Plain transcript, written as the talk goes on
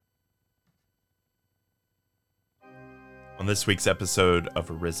On this week's episode of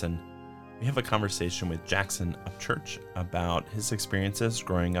Arisen, we have a conversation with Jackson Upchurch about his experiences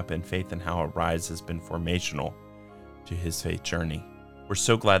growing up in faith and how Arise has been formational to his faith journey. We're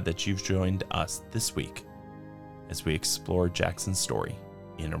so glad that you've joined us this week as we explore Jackson's story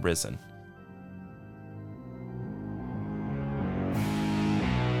in Arisen.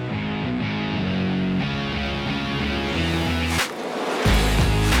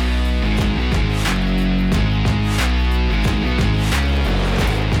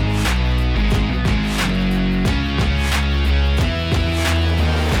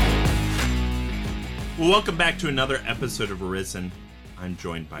 Welcome back to another episode of Arisen. I'm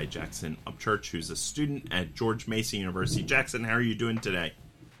joined by Jackson Upchurch, who's a student at George Mason University. Jackson, how are you doing today?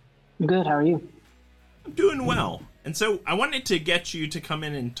 Good, how are you? I'm doing well. And so I wanted to get you to come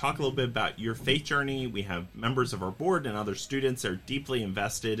in and talk a little bit about your faith journey. We have members of our board and other students that are deeply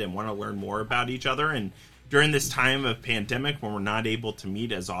invested and want to learn more about each other. And during this time of pandemic, when we're not able to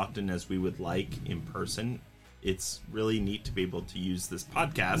meet as often as we would like in person, it's really neat to be able to use this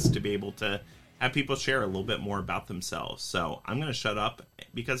podcast to be able to have people share a little bit more about themselves. So I'm going to shut up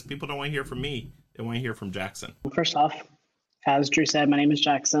because people don't want to hear from me. They want to hear from Jackson. First off, as Drew said, my name is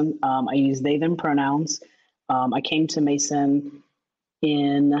Jackson. I use they, them pronouns. I came to Mason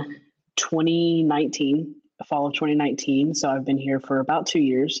in 2019, the fall of 2019. So I've been here for about 2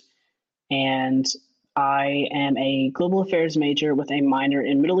 years. And I am a global affairs major with a minor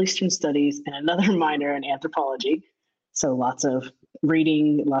in Middle Eastern studies and another minor in anthropology. So lots of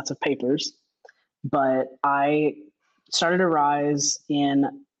reading, lots of papers. But I started Arise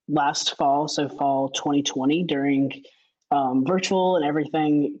in last fall, so fall 2020, during virtual and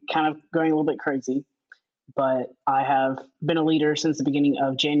everything kind of going a little bit crazy. But I have been a leader since the beginning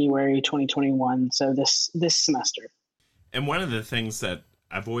of January 2021, so this semester. And one of the things that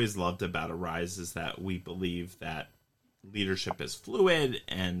I've always loved about Arise is that we believe that leadership is fluid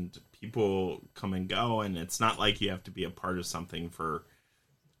and people come and go, and it's not like you have to be a part of something for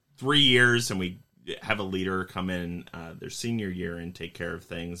 3 years and we have a leader come in their senior year and take care of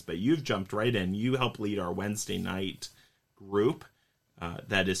things. But you've jumped right in. You help lead our Wednesday night group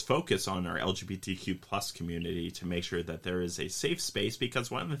that is focused on our LGBTQ plus community to make sure that there is a safe space, because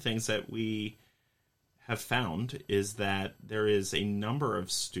one of the things that we have found is that there is a number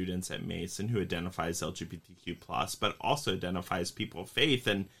of students at Mason who identifies LGBTQ plus, but also identifies people of faith,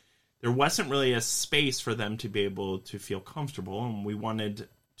 and there wasn't really a space for them to be able to feel comfortable, and we wanted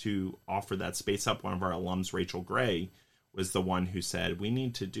to offer that space up. One of our alums, Rachel Gray, was the one who said, we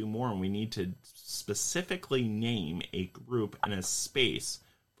need to do more, and we need to specifically name a group and a space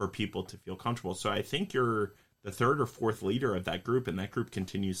for people to feel comfortable. So I think you're the third or fourth leader of that group, and that group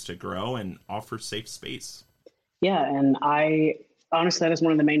continues to grow and offer safe space. Yeah, and I honestly, that is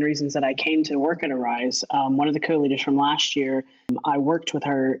one of the main reasons that I came to work at Arise. One of the co-leaders from last year, I worked with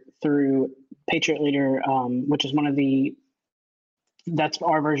her through Patriot Leader, which is that's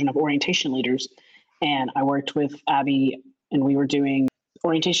our version of orientation leaders. And I worked with Abby and we were doing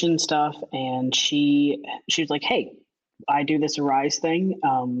orientation stuff. And she was like, hey, I do this Arise thing.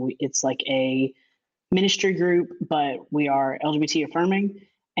 It's like a ministry group, but we are LGBT affirming.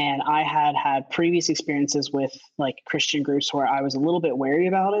 And I had previous experiences with like Christian groups where I was a little bit wary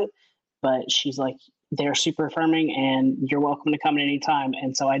about it, but she's like, they're super affirming and you're welcome to come at any time.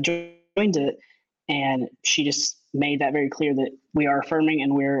 And so I joined it, and she just made that very clear that we are affirming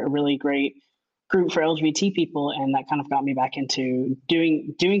and we're a really great group for LGBT people. And that kind of got me back into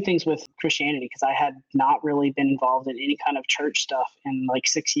doing things with Christianity, because I had not really been involved in any kind of church stuff in like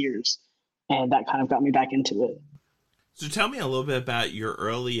 6 years. And that kind of got me back into it. So tell me a little bit about your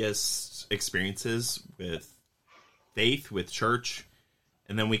earliest experiences with faith, with church,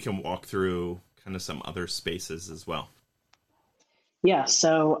 and then we can walk through kind of some other spaces as well. Yeah,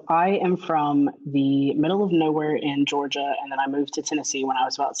 so I am from the middle of nowhere in Georgia, and then I moved to Tennessee when I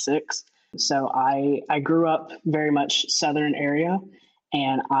was about 6. So I grew up very much southern area,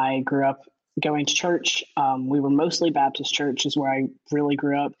 and I grew up going to church. We were mostly Baptist church is where I really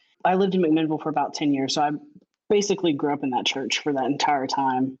grew up. I lived in McMinnville for about 10 years, so I basically grew up in that church for that entire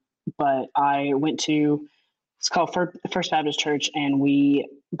time. But I went to, it's called First Baptist Church, and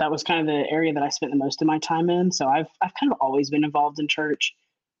that was kind of the area that I spent the most of my time in. So I've kind of always been involved in church,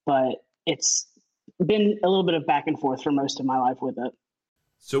 but it's been a little bit of back and forth for most of my life with it.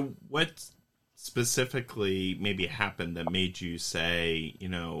 So what specifically maybe happened that made you say,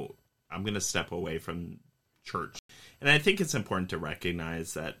 I'm going to step away from church? And I think it's important to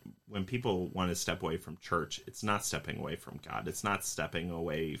recognize that when people want to step away from church, it's not stepping away from God. It's not stepping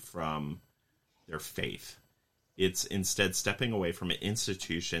away from their faith. It's instead stepping away from an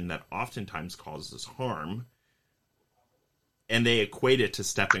institution that oftentimes causes harm and they equate it to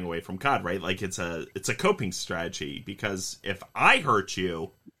stepping away from God, right? Like it's a coping strategy, because if I hurt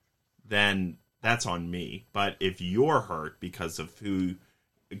you, then that's on me. But if you're hurt because of who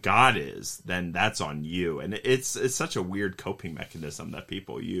God is, then that's on you. And it's such a weird coping mechanism that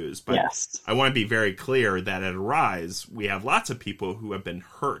people use. But Yes. I want to be very clear that at Arise, we have lots of people who have been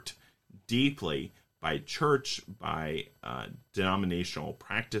hurt deeply by church, by denominational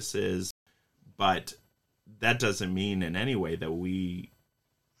practices, but that doesn't mean in any way that we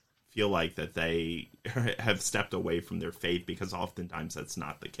feel like that they have stepped away from their faith, because oftentimes that's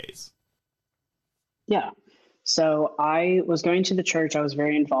not the case. Yeah. So I was going to the church. I was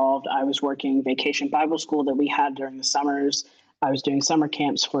very involved. I was working vacation Bible school that we had during the summers. I was doing summer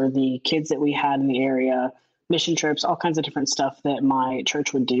camps for the kids that we had in the area, mission trips, all kinds of different stuff that my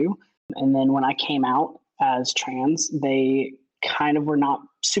church would do. And then when I came out as trans, they kind of were not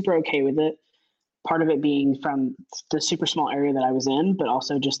super okay with it. Part of it being from the super small area that I was in, but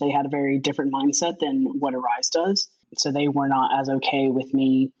also just they had a very different mindset than what Arise does. So they were not as okay with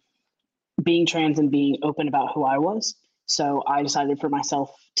me being trans and being open about who I was. So I decided for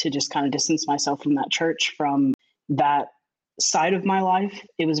myself to just kind of distance myself from that church, from that side of my life.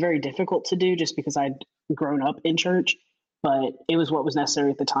 It was very difficult to do just because I'd grown up in church, but it was what was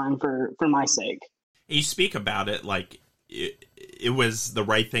necessary at the time for my sake. You speak about it like it was the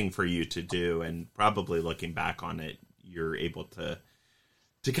right thing for you to do, and probably looking back on it, you're able to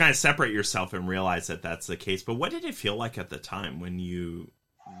kind of separate yourself and realize that that's the case. But what did it feel like at the time when you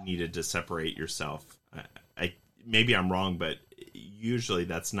needed to separate yourself? Maybe I'm wrong, but usually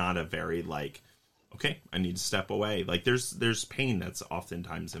that's not a very like, okay, I need to step away. Like there's pain that's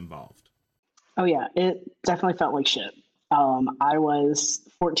oftentimes involved. Oh yeah, it definitely felt like shit. I was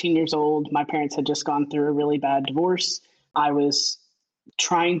 14 years old. My parents had just gone through a really bad divorce. I was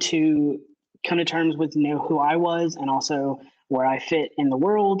trying to come to terms with who I was, and also where I fit in the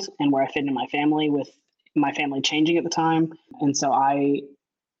world and where I fit in my family, with my family changing at the time. And so I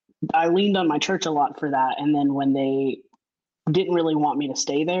leaned on my church a lot for that. And then when they didn't really want me to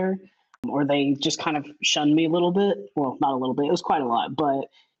stay there, or they just kind of shunned me a little bit, well, not a little bit, it was quite a lot, but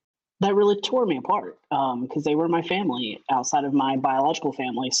that really tore me apart, because they were my family outside of my biological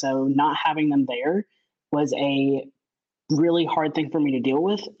family. So not having them there was a really hard thing for me to deal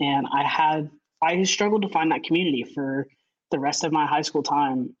with. And I struggled to find that community for the rest of my high school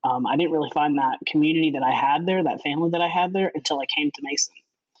time. I didn't really find that community that I had there, that family that I had there, until I came to Mason.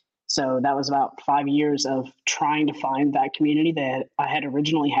 So that was about 5 years of trying to find that community that I had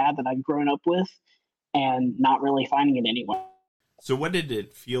originally had, that I'd grown up with, and not really finding it anywhere. So what did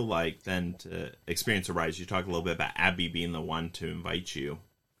it feel like then to experience Arise? You talked a little bit about Abby being the one to invite you,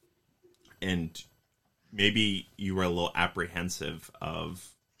 and maybe you were a little apprehensive of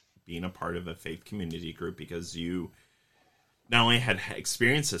being a part of a faith community group, because you not only had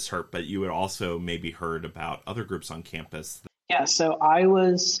experienced this hurt, but you had also maybe heard about other groups on campus. Yeah, so I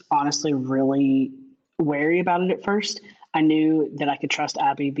was honestly really wary about it at first. I knew that I could trust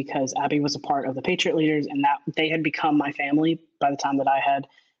Abby because Abby was a part of the Patriot Leaders, and that they had become my family by the time that I had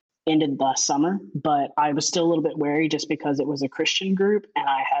ended last summer. But I was still a little bit wary just because it was a Christian group, and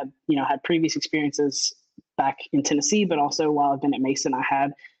I had, had previous experiences back in Tennessee, but also while I've been at Mason, I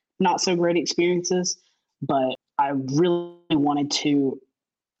had not so great experiences. But I really wanted to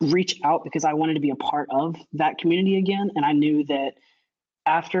reach out because I wanted to be a part of that community again. And I knew that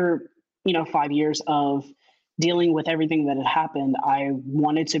after, 5 years of dealing with everything that had happened, I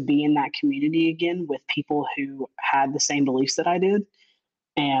wanted to be in that community again with people who had the same beliefs that I did.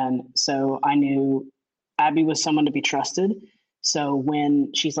 And so I knew Abby was someone to be trusted. So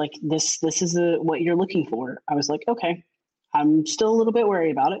when she's like, this is what you're looking for, I was like, okay, I'm still a little bit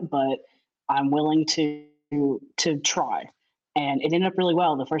worried about it, but I'm willing to try. And it ended up really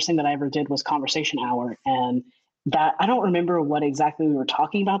well. The first thing that I ever did was conversation hour. And that, I don't remember what exactly we were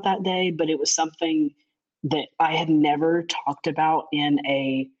talking about that day, but it was something that I had never talked about in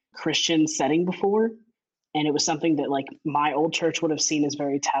a Christian setting before. And it was something that like my old church would have seen as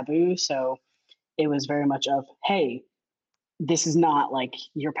very taboo. So it was very much of, hey, this is not like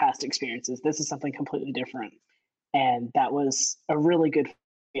your past experiences. This is something completely different. And that was a really good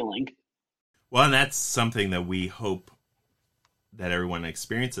feeling. Well, and that's something that we hope that everyone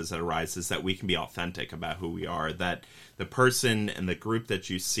experiences at Arise, is that we can be authentic about who we are, that the person and the group that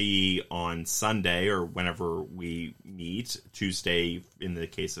you see on Sunday or whenever we meet, Tuesday in the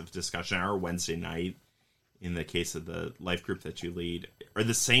case of discussion hour, Wednesday night in the case of the life group that you lead, are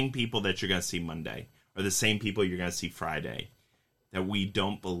the same people that you're going to see Monday, or the same people you're going to see Friday. That we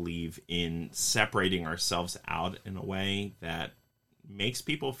don't believe in separating ourselves out in a way that makes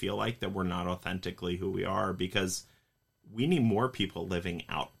people feel like that we're not authentically who we are, because we need more people living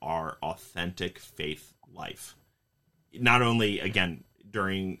out our authentic faith life. Not only, again,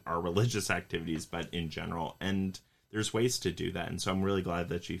 during our religious activities, but in general. And there's ways to do that. And so I'm really glad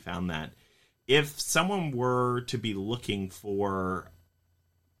that you found that. If someone were to be looking for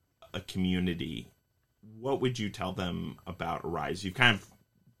a community, what would you tell them about Arise? You've kind of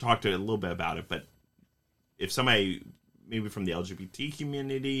talked a little bit about it, but if somebody maybe from the LGBT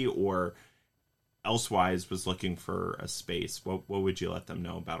community or elsewise was looking for a space, what would you let them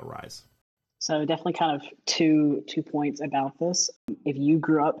know about Arise? So definitely kind of two points about this. If you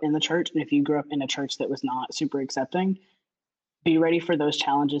grew up in the church and if you grew up in a church that was not super accepting, be ready for those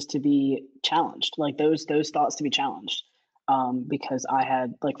challenges to be challenged, like those thoughts to be challenged. Because I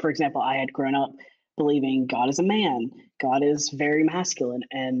had, like, for example, I had grown up believing God is a man, God is very masculine.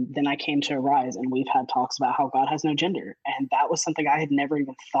 And then I came to Arise and we've had talks about how God has no gender. And that was something I had never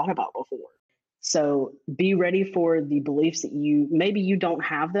even thought about before. So be ready for the beliefs that maybe you don't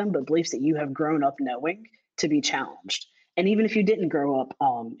have them, but beliefs that you have grown up knowing to be challenged. And even if you didn't grow up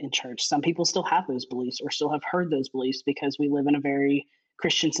in church, some people still have those beliefs or still have heard those beliefs because we live in a very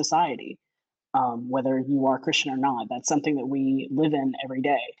Christian society. Whether you are Christian or not, that's something that we live in every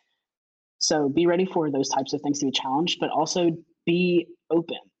day. So be ready for those types of things to be challenged, but also be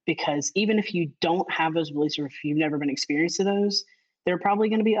open, because even if you don't have those beliefs or if you've never been experienced to those, there are probably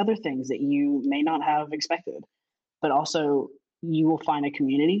going to be other things that you may not have expected. But also, you will find a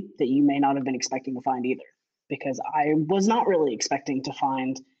community that you may not have been expecting to find either, because I was not really expecting to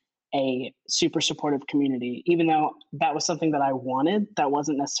find a super supportive community, even though that was something that I wanted. That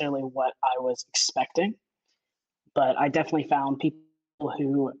wasn't necessarily what I was expecting, but I definitely found people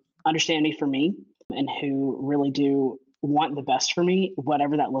who understand me for me and who really do want the best for me,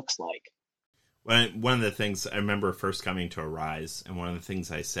 whatever that looks like. One of the things I remember first coming to Arise, and one of the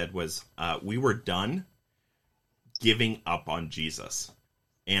things I said was, we were done giving up on Jesus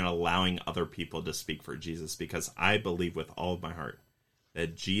and allowing other people to speak for Jesus, because I believe with all of my heart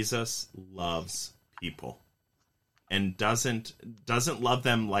that Jesus loves people and doesn't love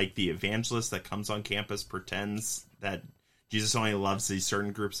them like the evangelist that comes on campus pretends that Jesus only loves these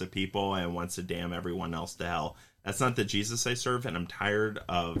certain groups of people and wants to damn everyone else to hell. That's not the Jesus I serve, and I'm tired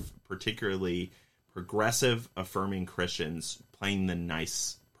of particularly progressive, affirming Christians playing the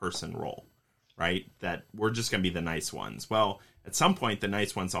nice person role, right? That we're just going to be the nice ones. Well, at some point, the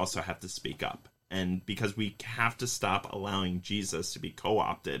nice ones also have to speak up. And because we have to stop allowing Jesus to be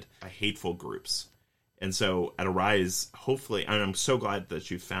co-opted by hateful groups. And so at Arise, hopefully, and I'm so glad that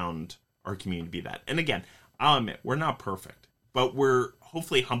you found our community to be that. And again, I'll admit, we're not perfect, but we're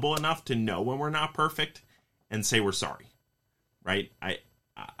hopefully humble enough to know when we're not perfect and say we're sorry, right? I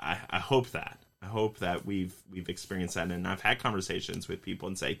hope that. I hope that we've experienced that. And I've had conversations with people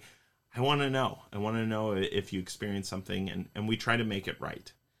and say, I want to know if you experience something, and we try to make it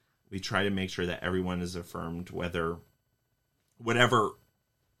right. We try to make sure that everyone is affirmed, wherever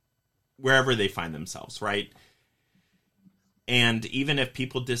they find themselves, right? And even if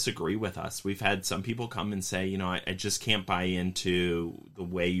people disagree with us, we've had some people come and say, I just can't buy into the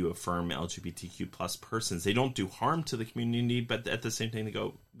way you affirm LGBTQ plus persons. They don't do harm to the community, but at the same time, they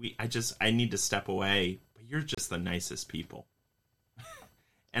go, I need to step away, but you're just the nicest people.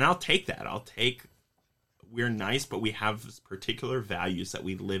 And I'll take that. We're nice, but we have particular values that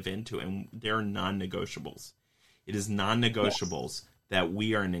we live into, and they're non-negotiables. It is non-negotiables. Yes. That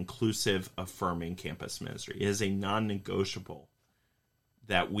we are an inclusive, affirming campus ministry. It is a non-negotiable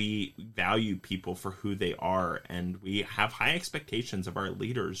that we value people for who they are, and we have high expectations of our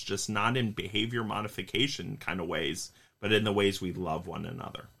leaders, just not in behavior modification kind of ways, but in the ways we love one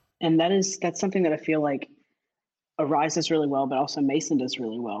another. And that's something that I feel like Arise does really well, but also Mason does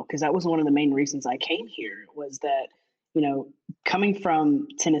really well, because that was one of the main reasons I came here, was that, coming from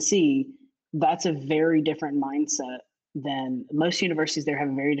Tennessee, that's a very different mindset than most universities. There have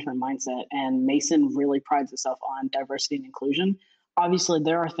a very different mindset, and Mason really prides itself on diversity and inclusion. Obviously,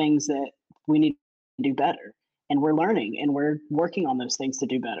 there are things that we need to do better, and we're learning and we're working on those things to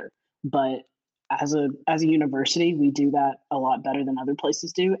do better. But as a university, we do that a lot better than other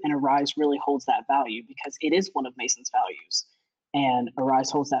places do, and Arise really holds that value because it is one of Mason's values, and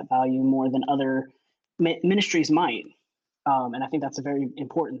Arise holds that value more than other ministries might. And I think that's a very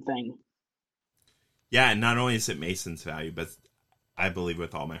important thing. Yeah, and not only is it Mason's value, but I believe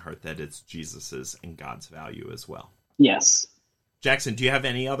with all my heart that it's Jesus's and God's value as well. Yes. Jackson, do you have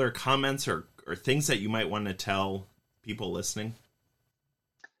any other comments or things that you might want to tell people listening?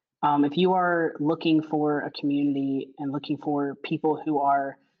 If you are looking for a community and looking for people who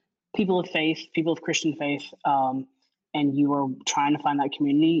are people of faith, people of Christian faith, and you are trying to find that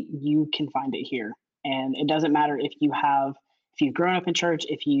community, you can find it here. And it doesn't matter if you've grown up in church,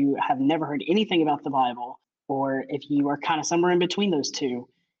 if you have never heard anything about the Bible, or if you are kind of somewhere in between those two,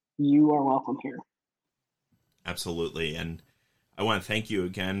 you are welcome here. Absolutely. And I want to thank you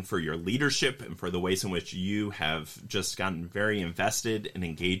again for your leadership and for the ways in which you have just gotten very invested and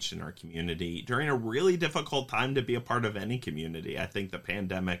engaged in our community during a really difficult time to be a part of any community. I think the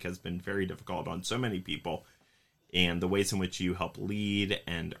pandemic has been very difficult on so many people, and the ways in which you help lead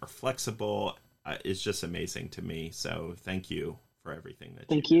and are flexible is just amazing to me. So thank you for everything that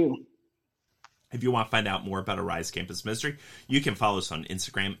Thank you. If you want to find out more about Arise Campus Ministry, you can follow us on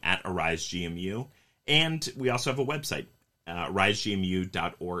Instagram at AriseGMU. And we also have a website,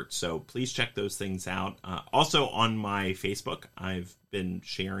 risegmu.org. So please check those things out. Also on my Facebook, I've been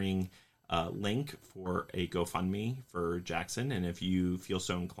sharing a link for a GoFundMe for Jackson. And if you feel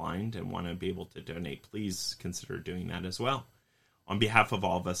so inclined and want to be able to donate, please consider doing that as well. On behalf of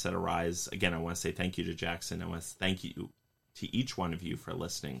all of us at Arise, again, I want to say thank you to Jackson. I want to thank you to each one of you for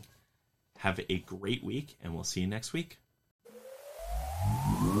listening. Have a great week, and we'll see you next week.